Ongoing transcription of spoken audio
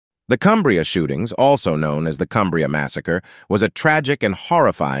The Cumbria shootings, also known as the Cumbria Massacre, was a tragic and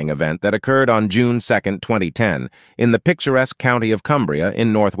horrifying event that occurred on June 2, 2010, in the picturesque county of Cumbria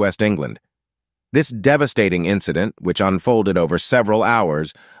in northwest England. This devastating incident, which unfolded over several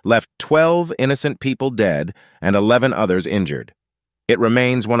hours, left 12 innocent people dead and 11 others injured. It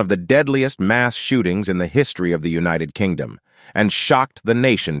remains one of the deadliest mass shootings in the history of the United Kingdom, and shocked the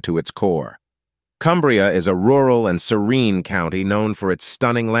nation to its core. Cumbria is a rural and serene county known for its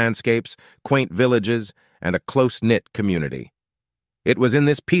stunning landscapes, quaint villages, and a close-knit community. It was in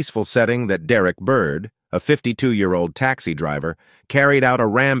this peaceful setting that Derek Bird, a 52-year-old taxi driver, carried out a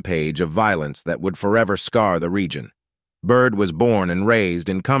rampage of violence that would forever scar the region. Bird was born and raised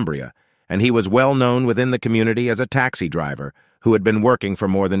in Cumbria, and he was well known within the community as a taxi driver who had been working for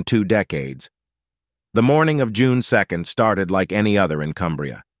more than 2 decades. The morning of June 2nd started like any other in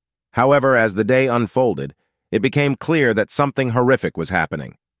Cumbria. However, as the day unfolded, it became clear that something horrific was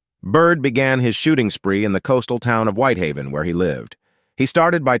happening. Bird began his shooting spree in the coastal town of Whitehaven, where he lived. He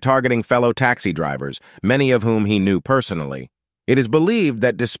started by targeting fellow taxi drivers, many of whom he knew personally. It is believed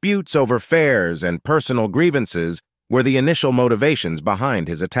that disputes over fares and personal grievances were the initial motivations behind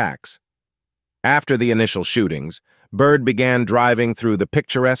his attacks. After the initial shootings, Bird began driving through the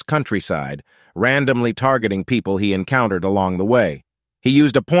picturesque countryside, randomly targeting people he encountered along the way. He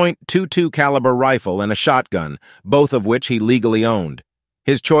used a .22 caliber rifle and a shotgun, both of which he legally owned.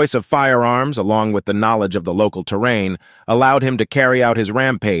 His choice of firearms, along with the knowledge of the local terrain, allowed him to carry out his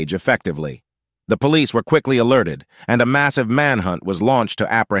rampage effectively. The police were quickly alerted, and a massive manhunt was launched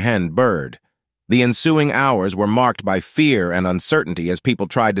to apprehend Bird. The ensuing hours were marked by fear and uncertainty as people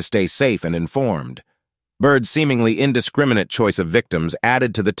tried to stay safe and informed. Bird's seemingly indiscriminate choice of victims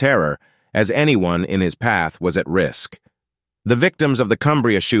added to the terror, as anyone in his path was at risk. The victims of the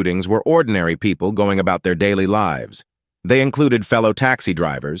Cumbria shootings were ordinary people going about their daily lives. They included fellow taxi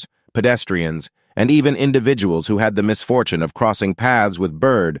drivers, pedestrians, and even individuals who had the misfortune of crossing paths with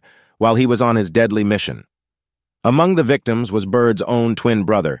Bird while he was on his deadly mission. Among the victims was Bird's own twin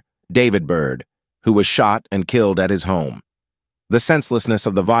brother, David Bird, who was shot and killed at his home. The senselessness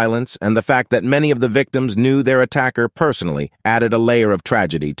of the violence and the fact that many of the victims knew their attacker personally added a layer of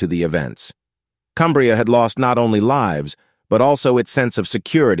tragedy to the events. Cumbria had lost not only lives, but also its sense of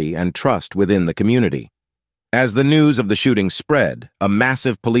security and trust within the community. As the news of the shooting spread, a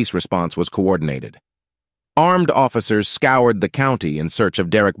massive police response was coordinated. Armed officers scoured the county in search of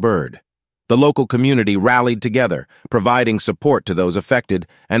Derek Bird. The local community rallied together, providing support to those affected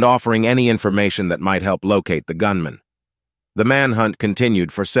and offering any information that might help locate the gunman. The manhunt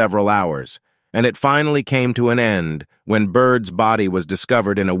continued for several hours, and it finally came to an end when Bird's body was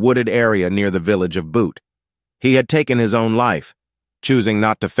discovered in a wooded area near the village of Boot. He had taken his own life, choosing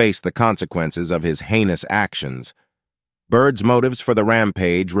not to face the consequences of his heinous actions. Bird's motives for the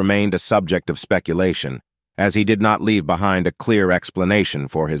rampage remained a subject of speculation, as he did not leave behind a clear explanation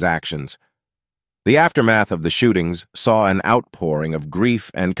for his actions. The aftermath of the shootings saw an outpouring of grief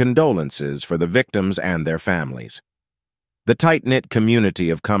and condolences for the victims and their families. The tight-knit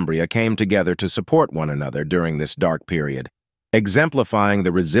community of Cumbria came together to support one another during this dark period, exemplifying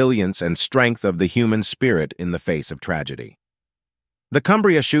the resilience and strength of the human spirit in the face of tragedy. The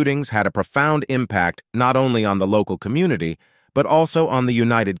Cumbria shootings had a profound impact not only on the local community, but also on the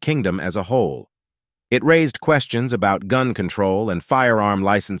United Kingdom as a whole. It raised questions about gun control and firearm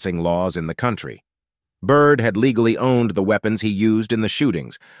licensing laws in the country. Bird had legally owned the weapons he used in the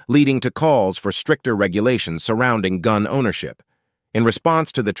shootings, leading to calls for stricter regulations surrounding gun ownership. In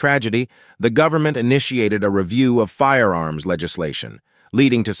response to the tragedy, the government initiated a review of firearms legislation,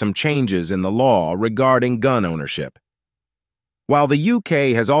 leading to some changes in the law regarding gun ownership. While the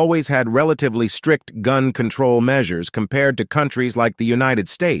UK has always had relatively strict gun control measures compared to countries like the United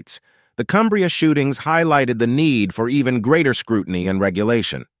States, the Cumbria shootings highlighted the need for even greater scrutiny and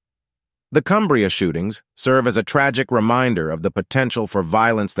regulation. The Cumbria shootings serve as a tragic reminder of the potential for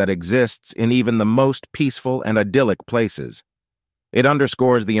violence that exists in even the most peaceful and idyllic places. It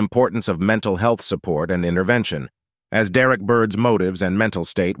underscores the importance of mental health support and intervention, as Derek Bird's motives and mental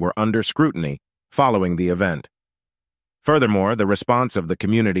state were under scrutiny following the event. Furthermore, the response of the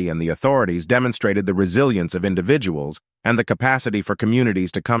community and the authorities demonstrated the resilience of individuals and the capacity for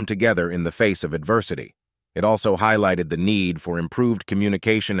communities to come together in the face of adversity. It also highlighted the need for improved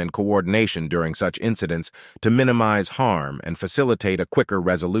communication and coordination during such incidents to minimize harm and facilitate a quicker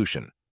resolution.